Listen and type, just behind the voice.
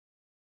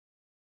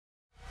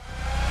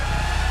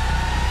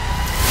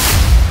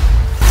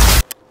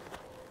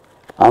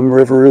I'm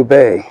Riveroo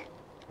Bay,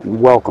 and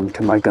welcome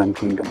to my gun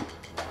kingdom.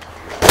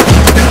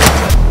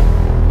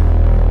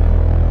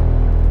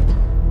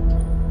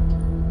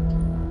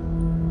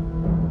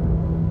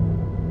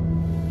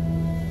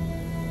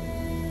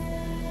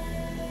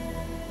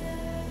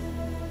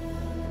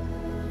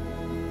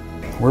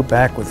 We're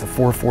back with the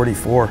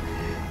 444,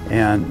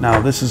 and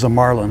now this is a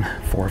Marlin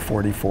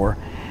 444,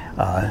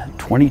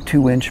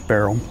 22-inch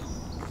barrel,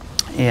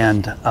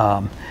 and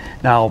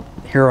now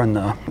here on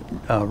the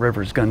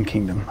Rivers Gun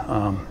Kingdom,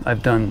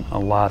 I've done a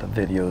lot of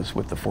videos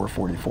with the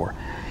 444,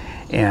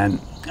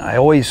 and I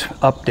always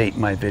update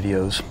my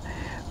videos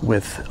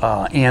with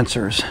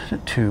answers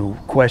to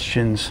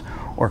questions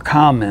or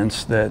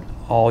comments that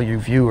all you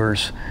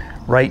viewers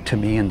write to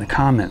me in the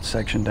comments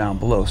section down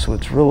below. So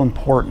it's real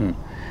important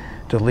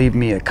to leave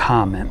me a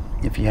comment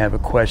if you have a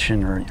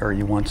question or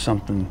you want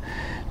something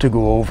to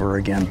go over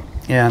again.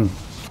 And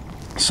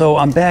so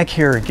I'm back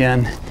here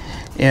again,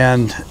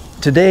 and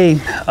today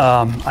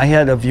I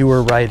had a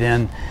viewer write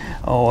in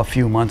a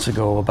few months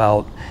ago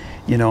about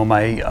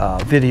my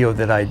video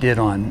that I did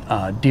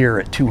on deer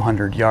at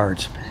 200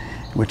 yards,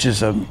 which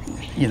is a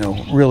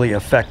really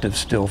effective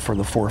still for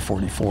the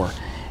 444.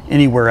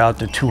 Anywhere out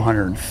to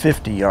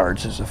 250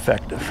 yards is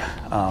effective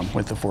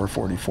with the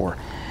 444.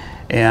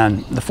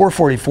 And the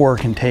 444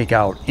 can take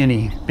out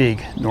any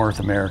big North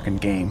American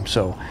game,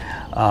 so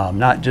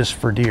not just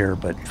for deer,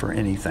 but for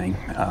anything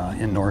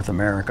in North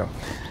America.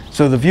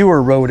 So the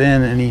viewer wrote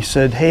in and he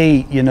said,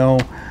 hey,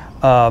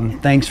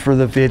 thanks for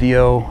the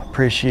video,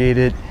 appreciate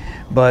it,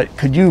 but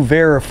could you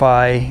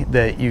verify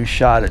that you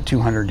shot at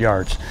 200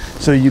 yards?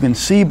 So you can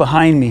see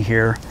behind me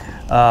here,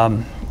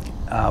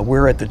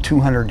 we're at the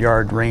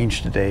 200-yard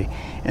range today,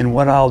 and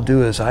what I'll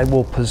do is I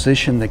will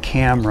position the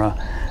camera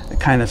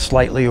kind of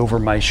slightly over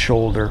my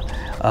shoulder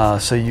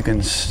so you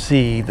can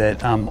see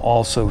that I'm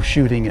also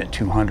shooting at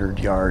 200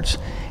 yards,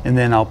 and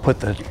then I'll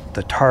put the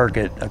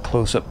target, a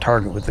close-up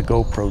target with the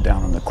GoPro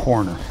down in the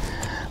corner.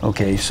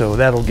 Okay, so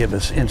that'll give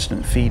us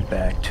instant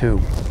feedback too.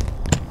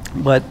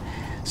 But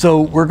so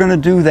we're going to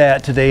do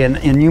that today,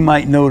 and you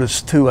might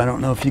notice too, I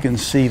don't know if you can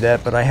see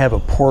that, but I have a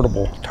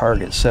portable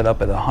target set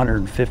up at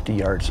 150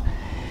 yards,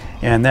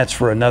 and that's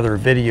for another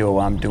video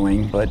I'm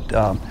doing. But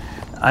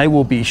I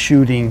will be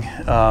shooting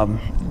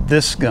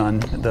this gun,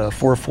 the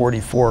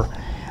 444.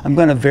 I'm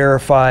going to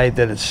verify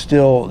that it's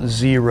still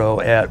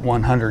 0 at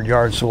 100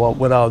 yards. So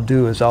what I'll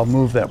do is I'll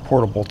move that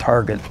portable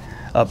target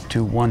up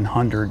to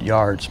 100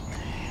 yards,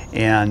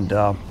 and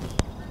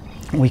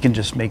we can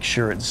just make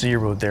sure it's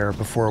 0 there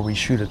before we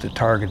shoot at the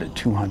target at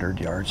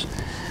 200 yards.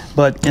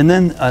 And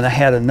then I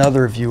had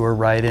another viewer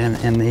write in,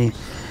 and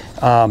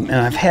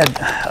I've had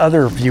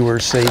other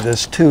viewers say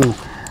this too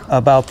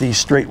about these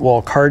straight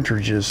wall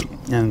cartridges,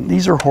 and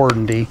these are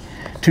Hornady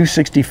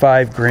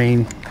 265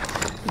 grain,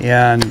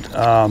 and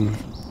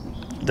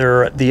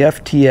they're the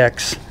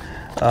FTX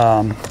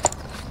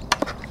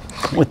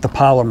with the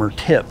polymer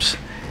tips,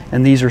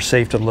 and these are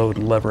safe to load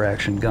in lever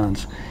action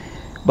guns.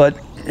 But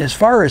as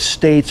far as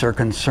states are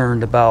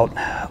concerned about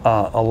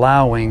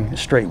allowing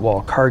straight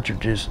wall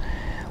cartridges,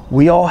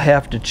 we all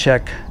have to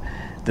check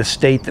the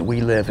state that we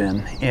live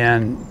in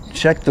and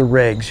check the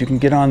regs. You can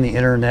get on the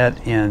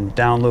internet and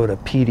download a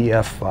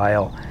PDF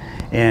file,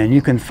 and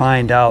you can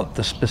find out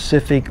the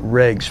specific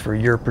regs for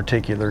your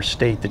particular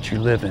state that you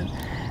live in.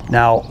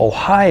 Now,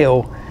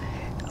 Ohio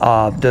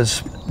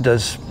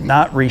does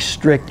not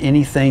restrict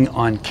anything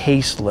on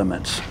case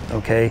limits,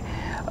 okay,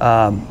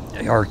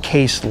 or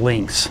case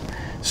lengths.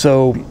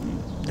 So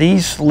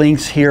these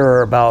lengths here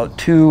are about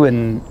 2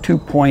 and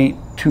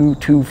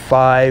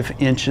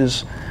 2.225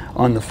 inches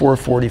on the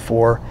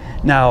 444.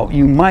 Now,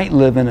 you might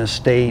live in a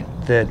state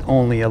that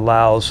only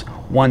allows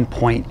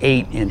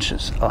 1.8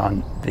 inches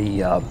on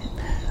the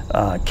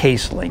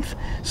case length,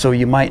 so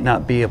you might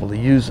not be able to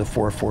use the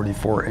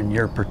 444 in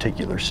your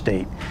particular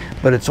state.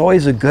 But it's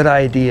always a good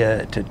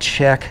idea to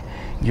check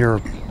your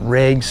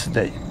regs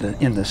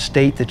in the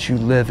state that you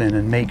live in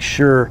and make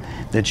sure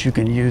that you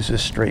can use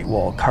this straight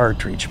wall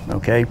cartridge,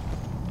 okay?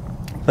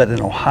 But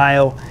in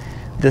Ohio,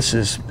 this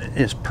is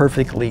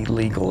perfectly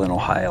legal in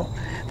Ohio.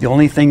 The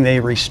only thing they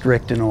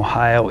restrict in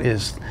Ohio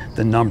is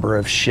the number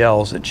of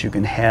shells that you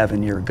can have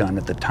in your gun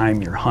at the time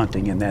you're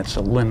hunting, and that's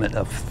a limit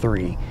of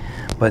 3.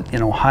 But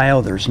in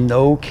Ohio, there's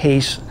no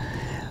case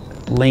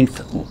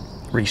length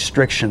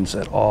restrictions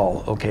at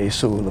all, okay?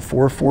 So the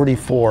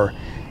 444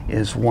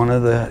 is one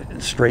of the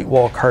straight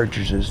wall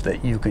cartridges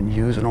that you can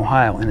use in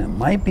Ohio, and it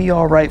might be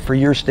all right for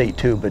your state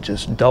too, but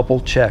just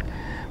double check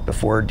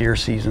before deer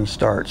season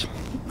starts.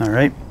 All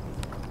right,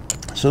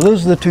 so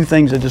those are the two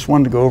things I just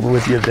wanted to go over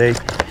with you today.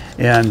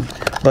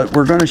 But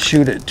we're going to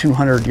shoot at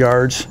 200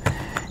 yards,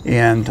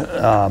 and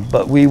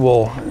but we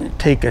will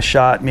take a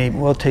shot.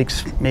 We'll take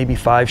maybe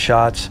 5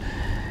 shots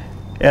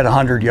at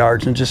 100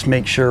 yards and just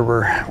make sure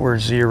we're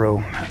 0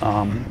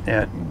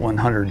 at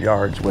 100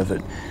 yards with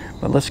it.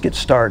 But let's get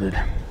started.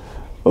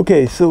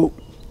 Okay, so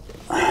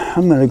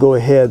I'm going to go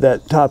ahead.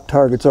 That top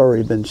target's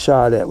already been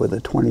shot at with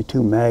a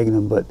 22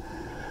 Magnum, but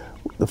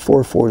the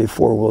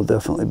 444 we'll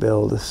definitely be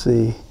able to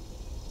see.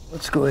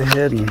 Let's go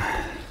ahead and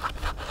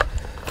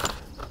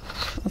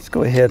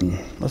go ahead and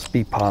let's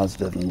be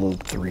positive and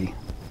load 3.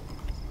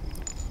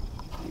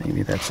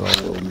 Maybe that's all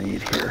we'll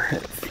need here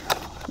at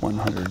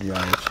 100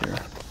 yards here.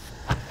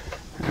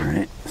 All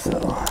right, so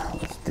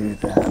let's do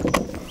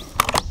that.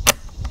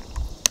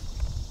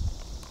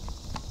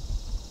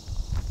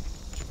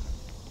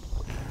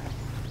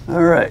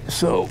 All right,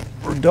 so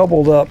we're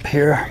doubled up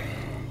here.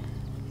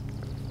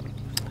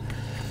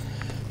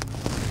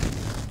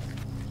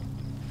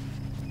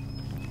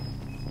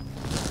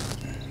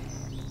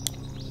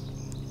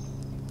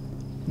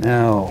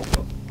 Now,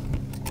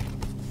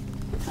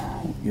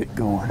 we'll get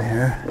going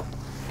here.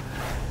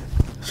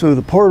 So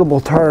the portable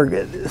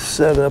target is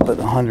set up at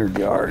 100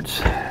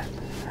 yards.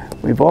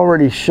 We've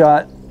already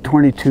shot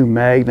 22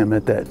 Magnum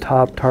at that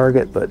top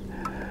target, but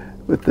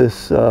with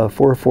this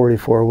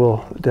 444,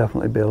 we'll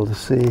definitely be able to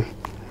see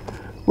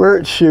where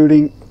it's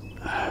shooting.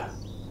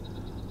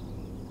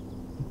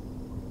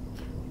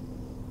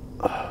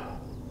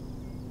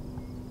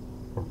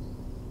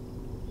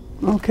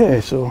 Okay,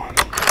 so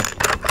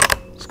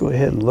let's go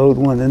ahead and load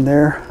one in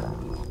there.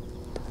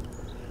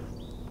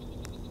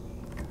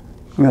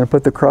 I'm going to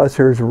put the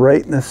crosshairs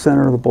right in the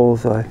center of the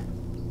bullseye.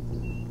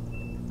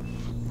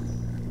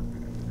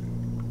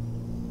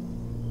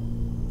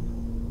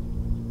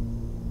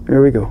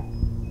 There we go.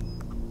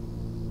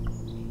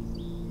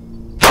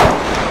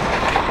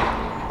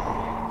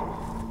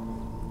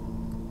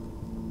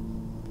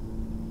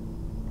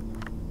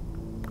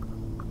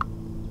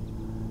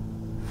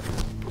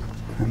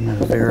 I'm going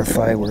to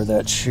verify where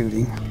that's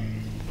shooting.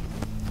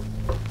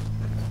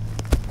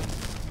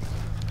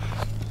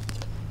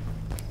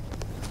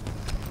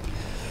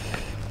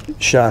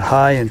 Shot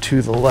high and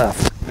to the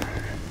left.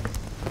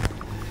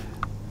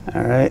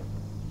 All right.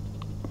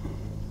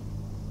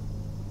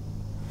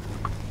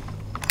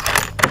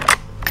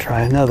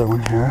 Try another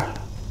one here.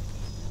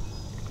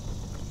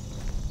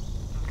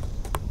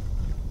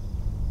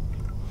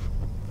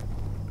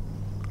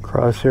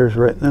 Crosshairs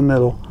right in the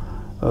middle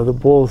of the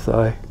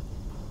bullseye.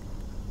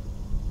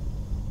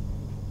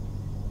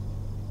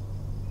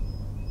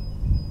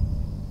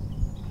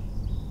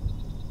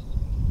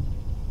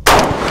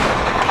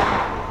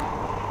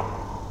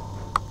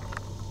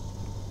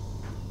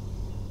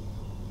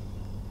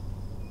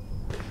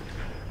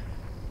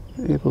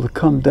 Able to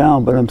come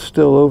down, but I'm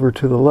still over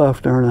to the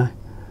left, aren't I?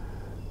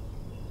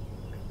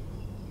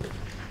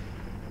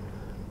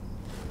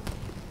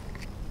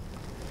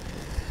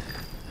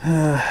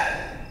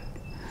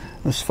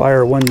 Let's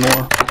fire one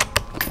more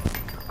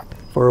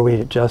before we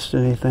adjust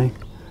anything.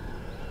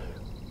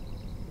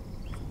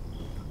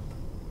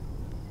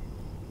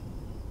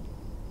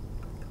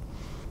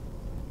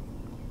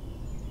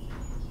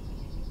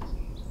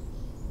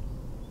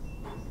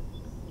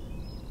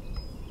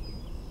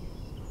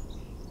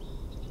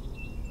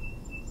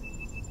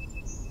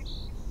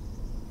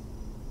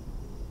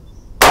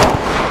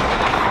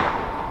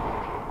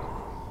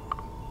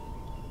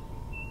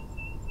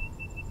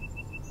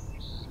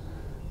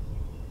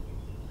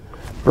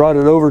 Brought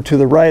it over to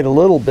the right a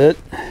little bit.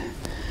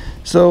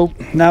 So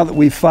now that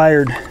we've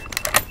fired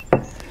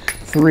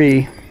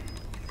 3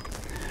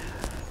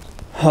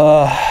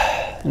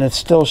 and it's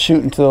still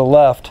shooting to the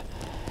left,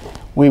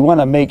 we want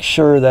to make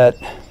sure that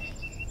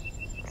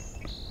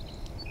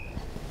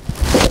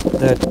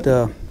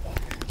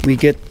we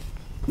get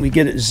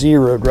it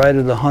zeroed right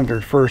at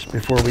 100 first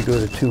before we go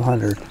to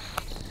 200.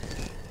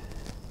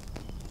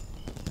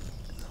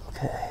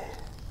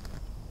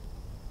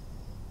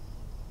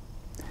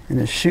 And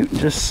it's shooting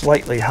just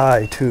slightly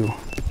high too.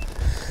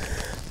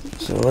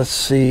 So let's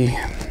see.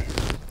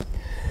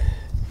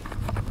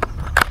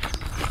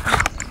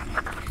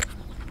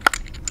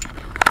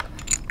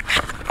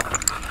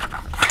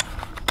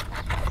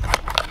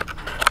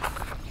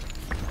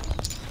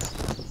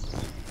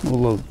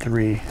 We'll load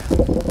 3.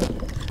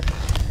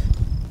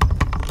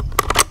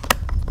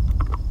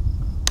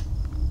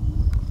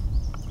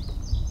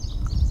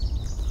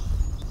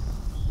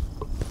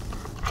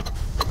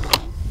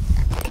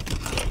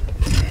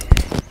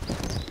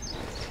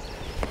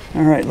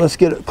 All right, let's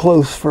get it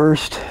close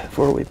first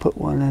before we put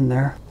one in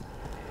there.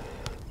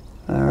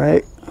 All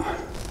right.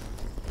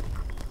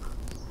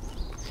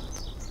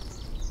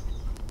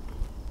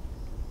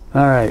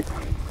 All right.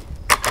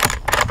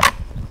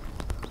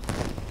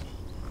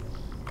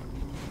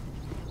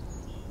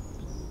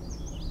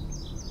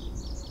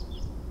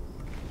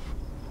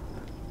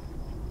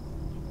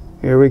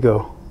 Here we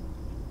go.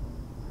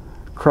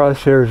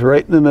 Crosshairs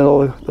right in the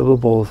middle of the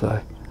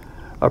bullseye.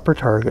 Upper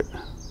target.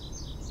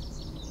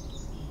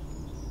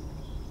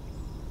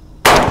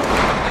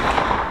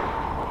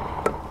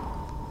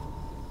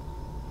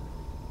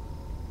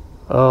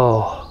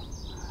 Oh,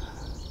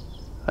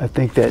 I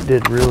think that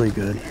did really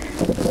good.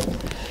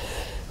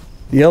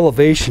 The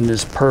elevation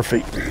is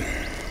perfect.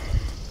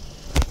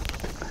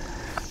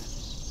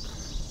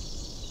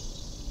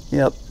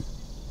 Yep.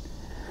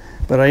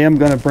 But I am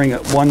going to bring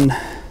it one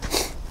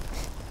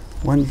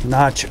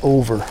notch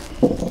over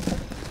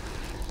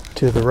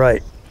to the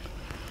right.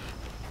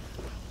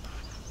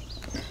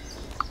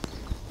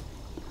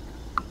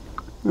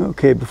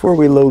 Okay, before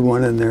we load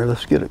one in there,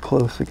 let's get it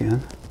close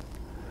again.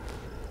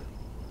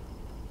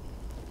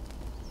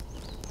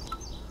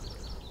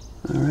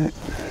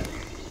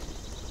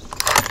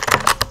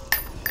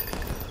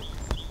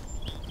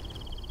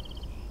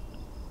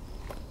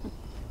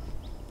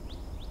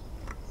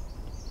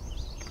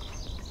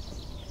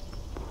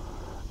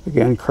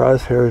 Again,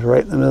 crosshairs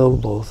right in the middle of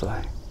the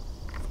bullseye.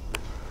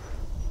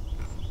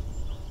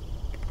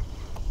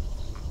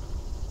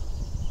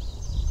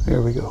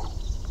 There we go.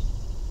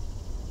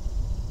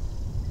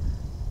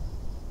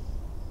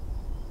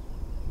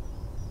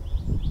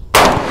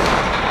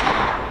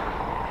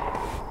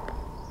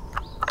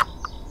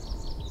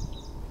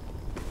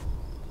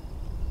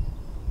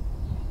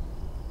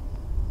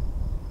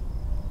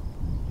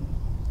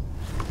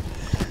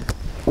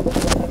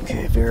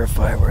 Okay,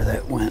 verify where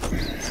that went.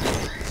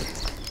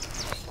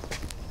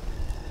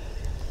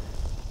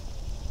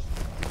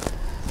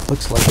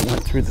 Looks like it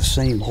went through the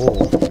same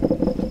hole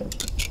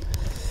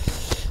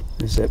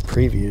as that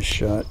previous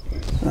shot.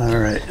 All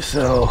right,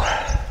 so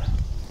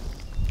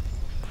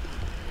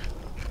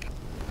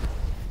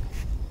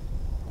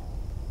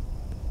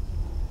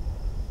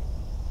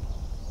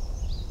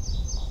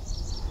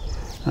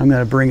I'm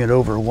going to bring it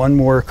over one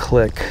more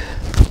click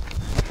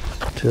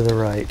to the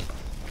right.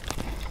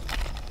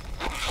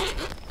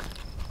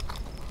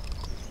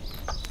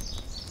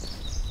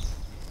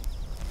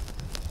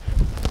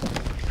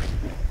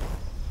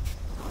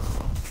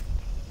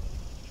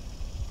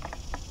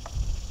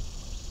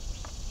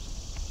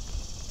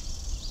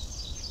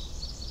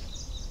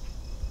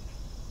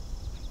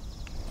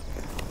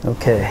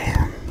 Okay.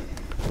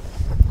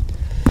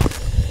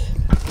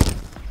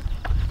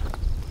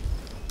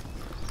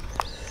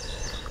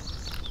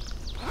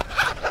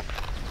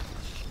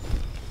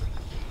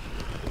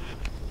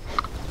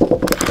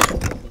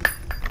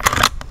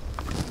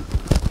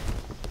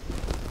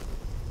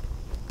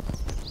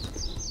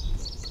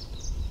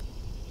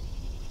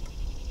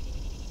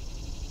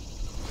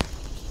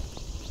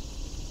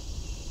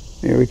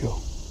 There we go.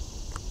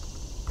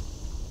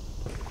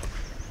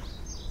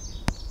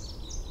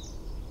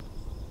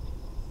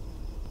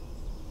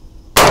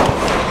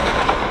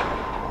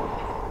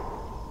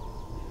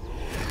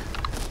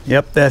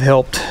 Yep, that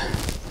helped.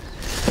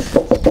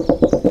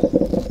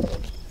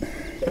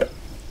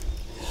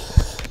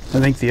 I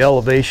think the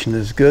elevation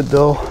is good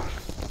though.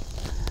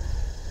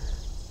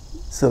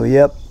 So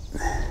yep,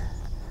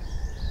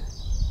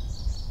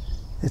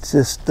 it's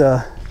just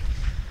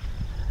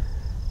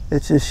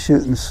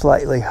shooting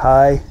slightly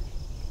high,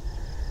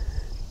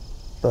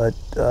 but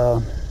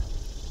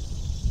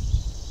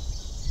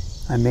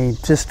I mean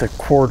just a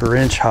 1/4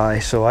 inch high,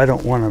 so I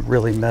don't want to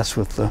really mess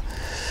with the,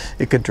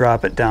 it could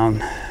drop it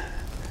down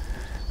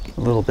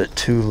a little bit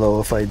too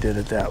low if I did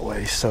it that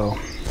way. So I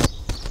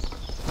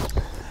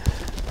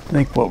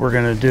think what we're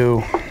going to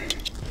do,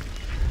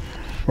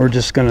 we're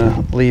just going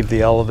to leave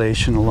the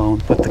elevation alone,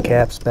 put the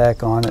caps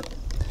back on it,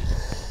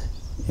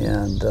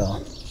 and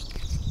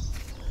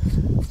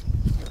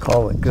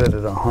call it good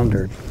at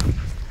 100.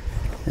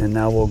 And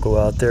now we'll go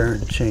out there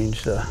and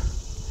change the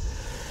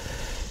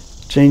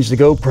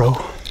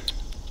GoPro.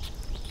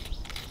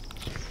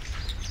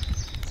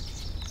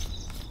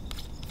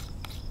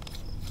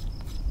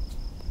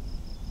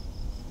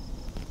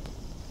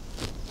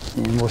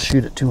 And we'll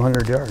shoot at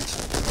 200 yards.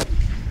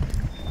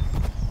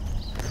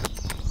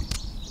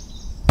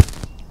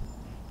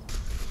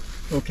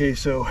 Okay,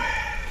 so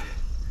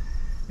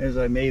as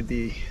I made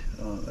the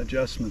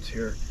adjustments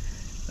here,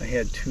 I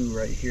had 2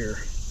 right here,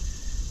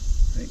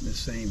 right in the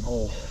same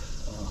hole.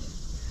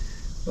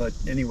 But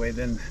anyway,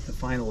 then the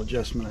final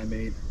adjustment I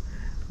made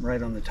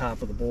right on the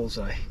top of the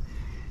bullseye.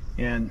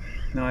 And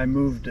now I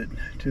moved it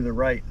to the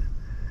right,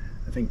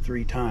 I think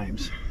 3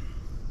 times.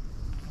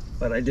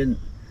 But I didn't.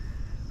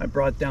 I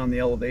brought down the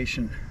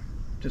elevation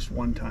just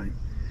 1 time.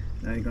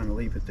 Now I'm going to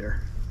leave it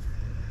there.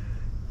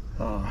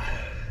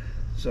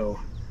 So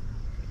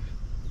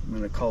I'm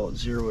going to call it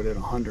zeroed at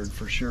 100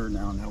 for sure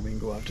now. Now we can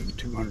go out to the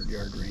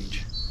 200-yard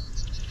range.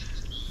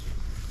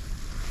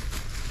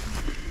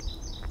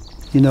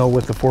 You know,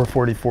 with the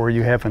 444,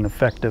 you have an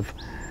effective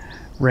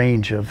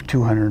range of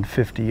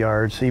 250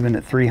 yards. Even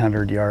at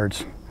 300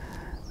 yards,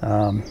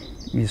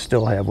 you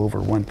still have over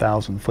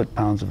 1,000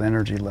 foot-pounds of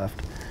energy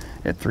left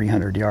at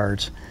 300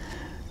 yards.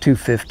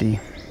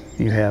 250,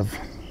 you have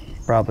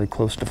probably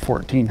close to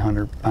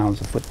 1,400 pounds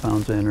of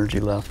foot-pounds of energy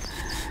left.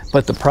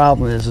 But the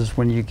problem is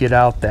when you get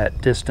out that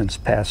distance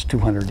past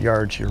 200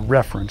 yards, your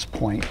reference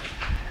point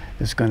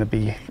is going to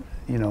be,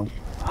 you know,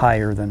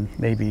 higher than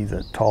maybe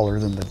taller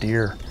than the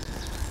deer.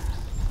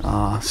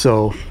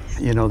 So,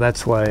 you know,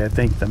 that's why I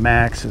think the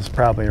max is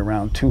probably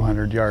around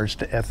 200 yards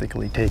to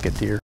ethically take a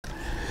deer.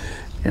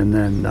 And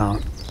then,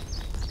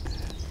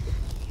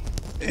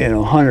 you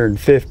know,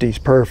 150 is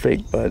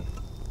perfect, but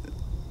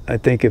I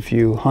think if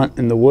you hunt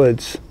in the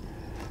woods,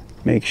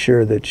 make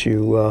sure that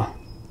you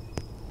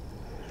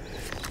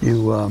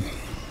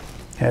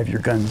have your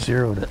gun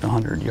zeroed at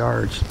 100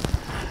 yards.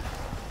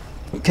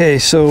 Okay,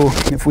 so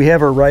if we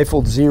have our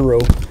rifled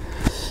zeroed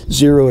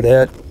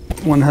at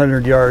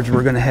 100 yards,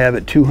 we're going to have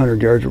at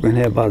 200 yards, we're going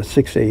to have about a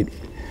 6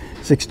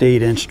 to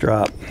 8 inch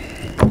drop.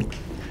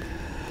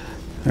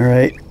 All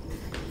right,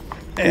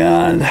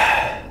 and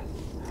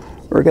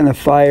we're going to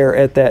fire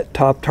at that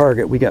top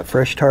target. We got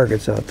fresh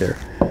targets out there,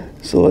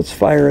 so let's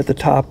fire at the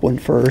top one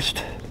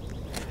first.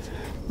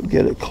 We'll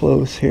get it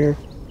close here.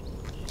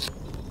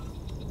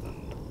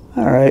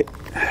 All right.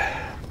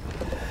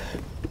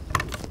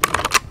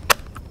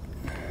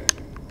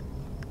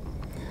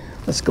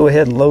 let's go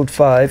ahead and load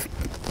 5.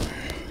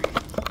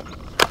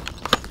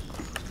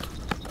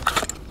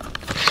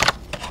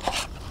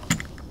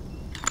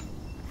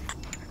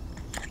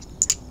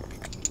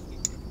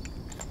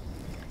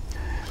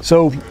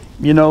 So,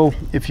 you know,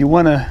 if you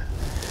want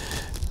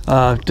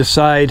to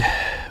decide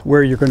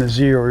where you're going to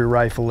zero your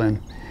rifle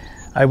in,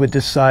 I would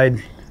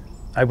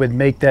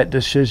make that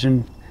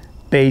decision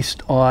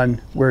based on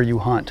where you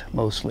hunt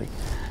mostly.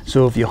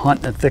 So if you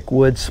hunt in the thick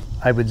woods,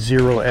 I would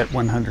zero at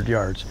 100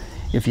 yards.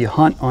 If you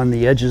hunt on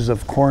the edges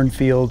of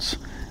cornfields,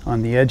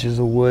 on the edges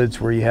of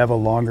woods where you have a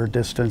longer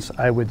distance,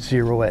 I would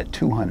zero at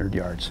 200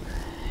 yards.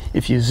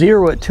 If you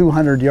zero at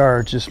 200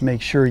 yards, just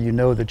make sure you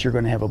know that you're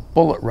going to have a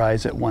bullet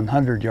rise at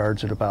 100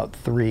 yards at about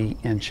 3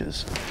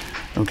 inches.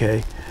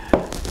 Okay?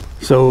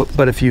 So,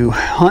 but if you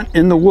hunt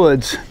in the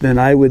woods, then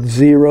I would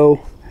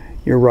zero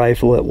your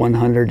rifle at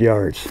 100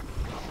 yards.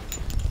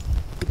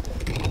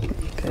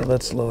 Okay,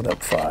 let's load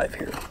up 5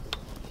 here.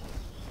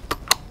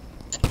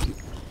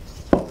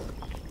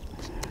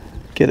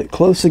 Get it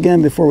close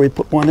again before we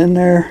put one in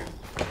there.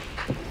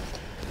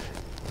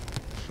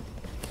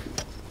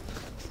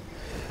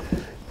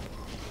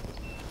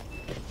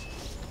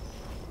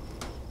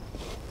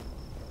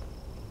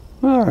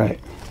 All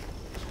right.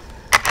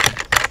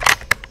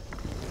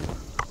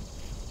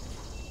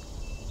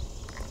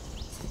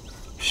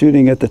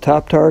 Shooting at the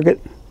top target,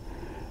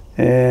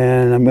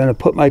 and I'm going to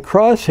put my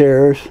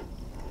crosshairs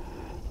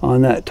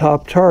on that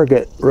top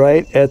target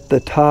right at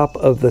the top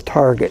of the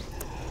target.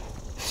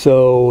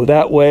 So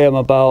that way I'm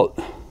about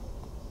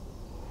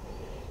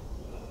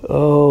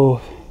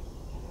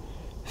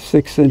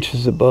 6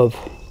 inches above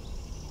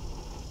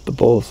the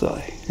bullseye.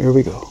 Here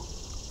we go.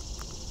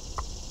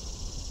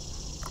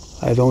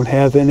 I don't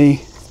have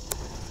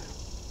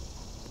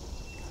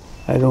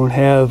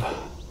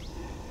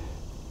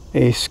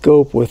a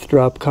scope with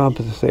drop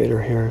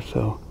compensator here,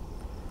 so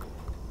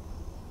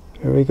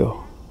here we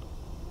go.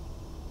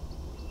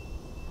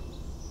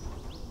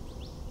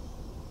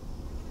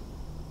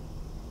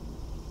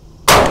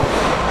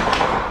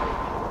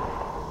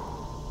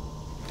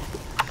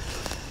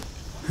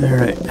 All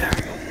right.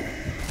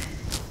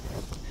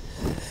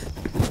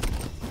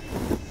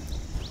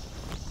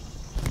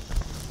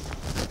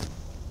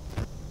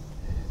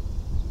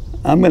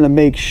 I'm going to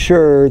make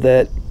sure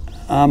that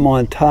I'm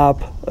on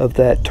top of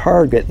that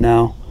target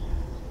now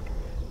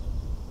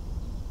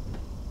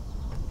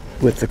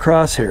with the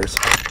crosshairs.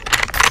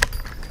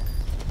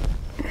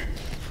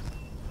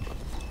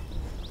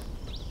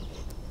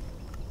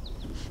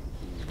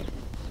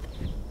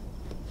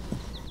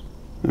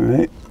 All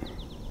right.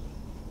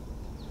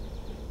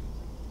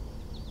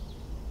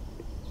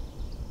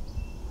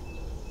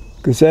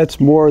 Because that's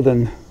more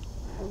than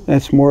a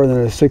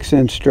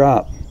 6-inch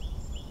drop.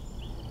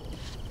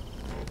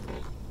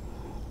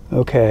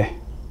 Okay.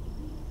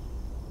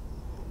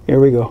 Here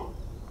we go.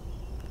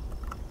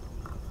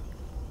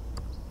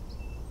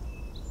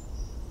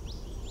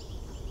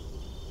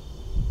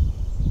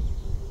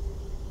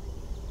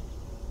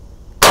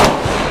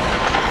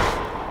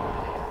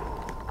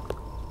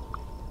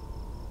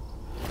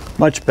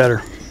 Much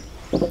better.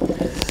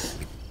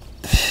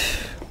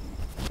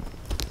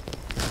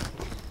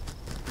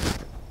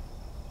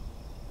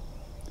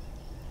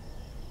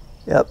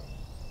 Yep.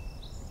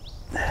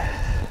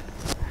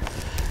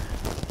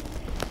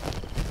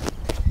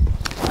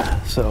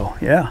 So,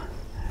 yeah.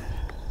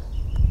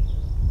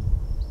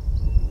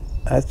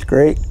 That's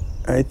great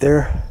right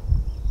there.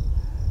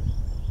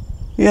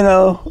 You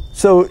know,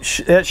 so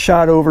that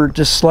shot over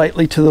just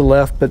slightly to the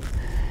left, but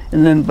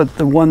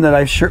the one that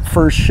I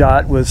first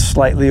shot was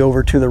slightly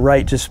over to the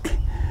right, just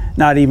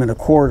not even a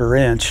 1/4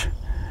 inch.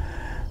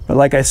 But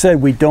like I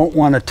said, we don't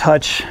want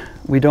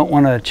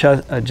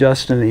to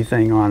adjust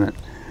anything on it.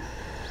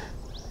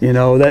 You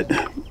know, that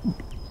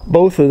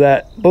both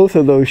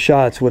of those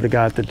shots would have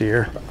got the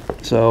deer.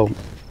 So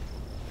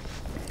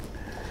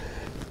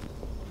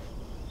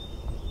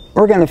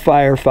we're going to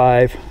fire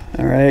 5.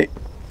 All right.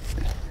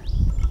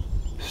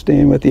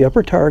 Staying with the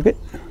upper target.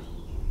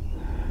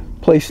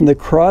 Placing the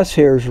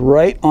crosshairs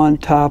right on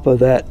top of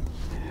that,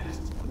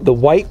 the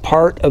white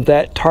part of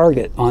that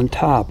target on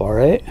top. All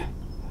right.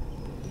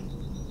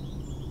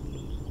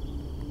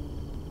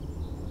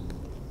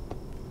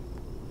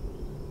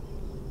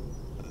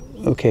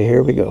 Okay,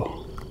 here we go.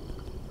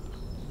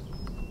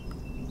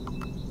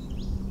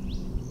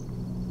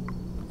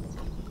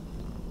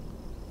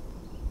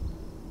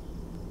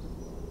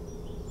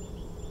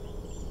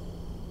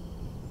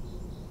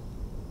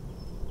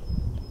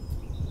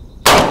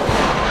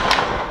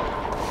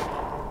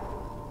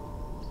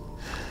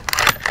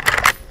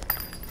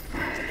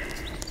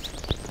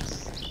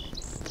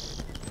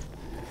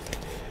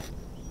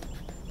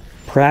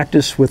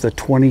 Practice with a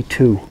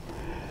 22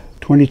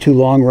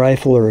 long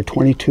rifle or a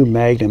 22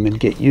 Magnum and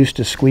get used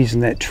to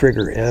squeezing that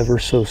trigger ever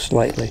so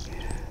slightly,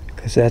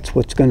 because that's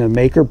what's going to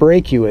make or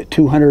break you at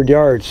 200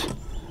 yards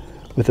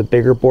with a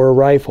bigger bore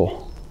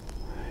rifle.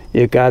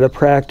 You got to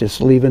practice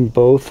leaving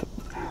both,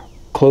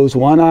 close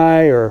one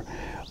eye or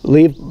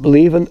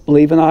leave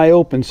an eye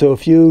open. So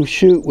if you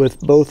shoot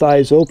with both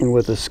eyes open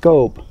with a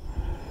scope,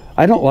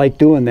 I don't like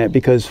doing that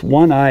because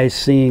one eye is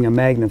seeing a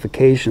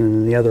magnification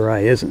and the other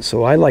eye isn't.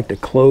 So I like to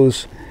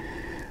close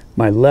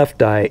my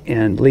left eye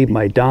and leave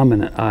my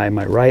dominant eye,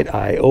 my right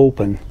eye,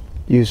 open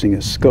using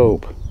a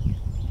scope.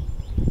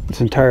 It's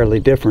entirely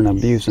different. I'm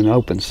using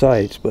open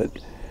sights, but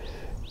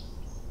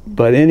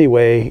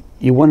anyway,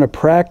 you want to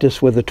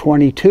practice with a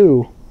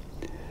 22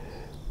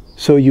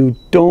 so you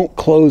don't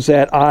close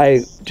that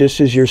eye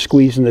just as you're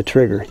squeezing the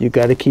trigger. You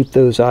got to keep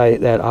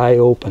that eye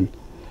open.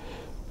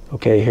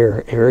 Okay,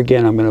 here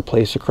again, I'm going to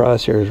place the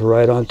crosshairs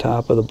right on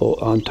top of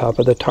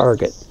the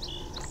target,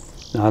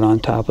 not on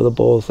top of the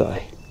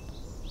bullseye.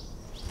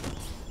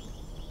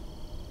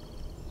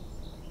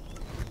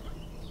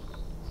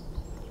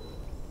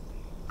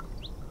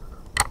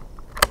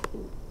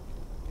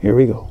 Here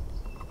we go.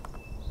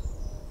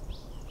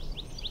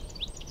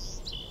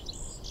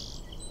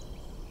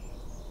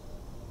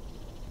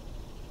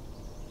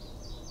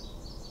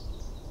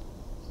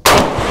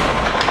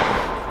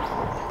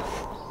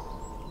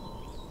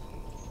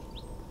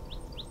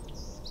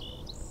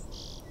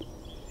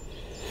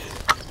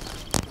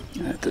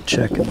 I have to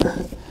check in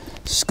the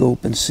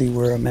scope and see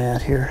where I'm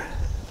at here.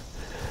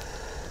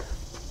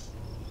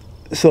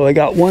 So I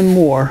got one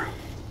more.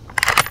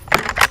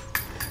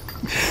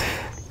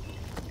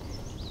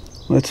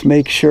 Let's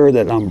make sure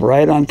that I'm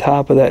right on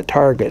top of that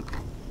target.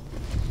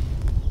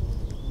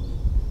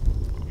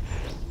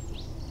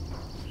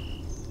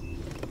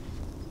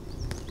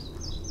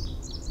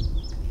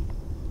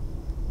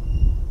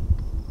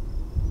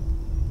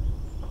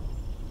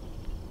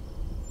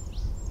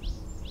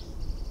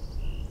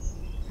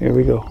 Here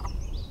we go.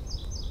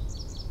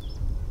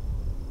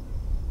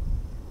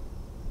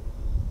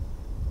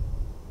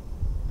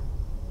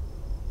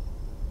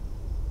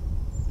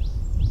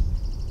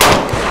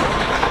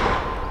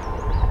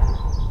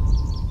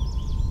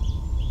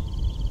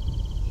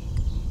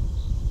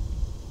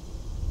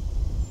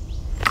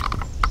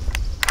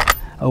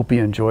 I hope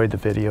you enjoyed the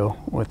video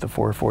with the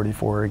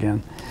 444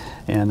 again,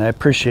 and I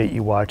appreciate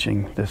you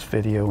watching this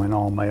video and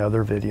all my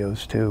other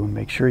videos too.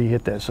 Make sure you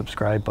hit that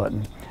subscribe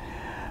button.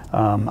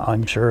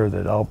 I'm sure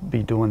that I'll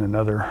be doing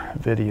another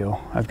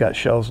video. I've got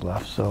shells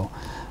left, so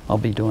I'll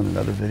be doing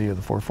another video of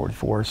the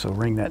 444, so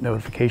ring that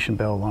notification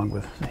bell along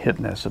with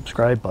hitting that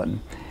subscribe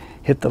button.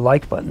 Hit the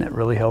like button, it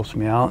really helps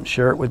me out.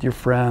 Share it with your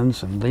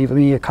friends and leave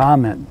me a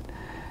comment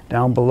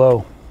down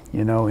below.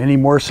 You know, any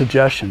more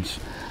suggestions,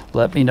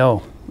 let me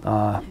know.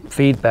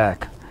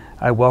 Feedback,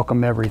 I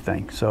welcome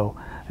everything,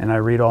 and I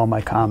read all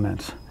my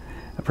comments.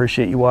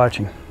 Appreciate you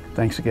watching.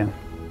 Thanks again.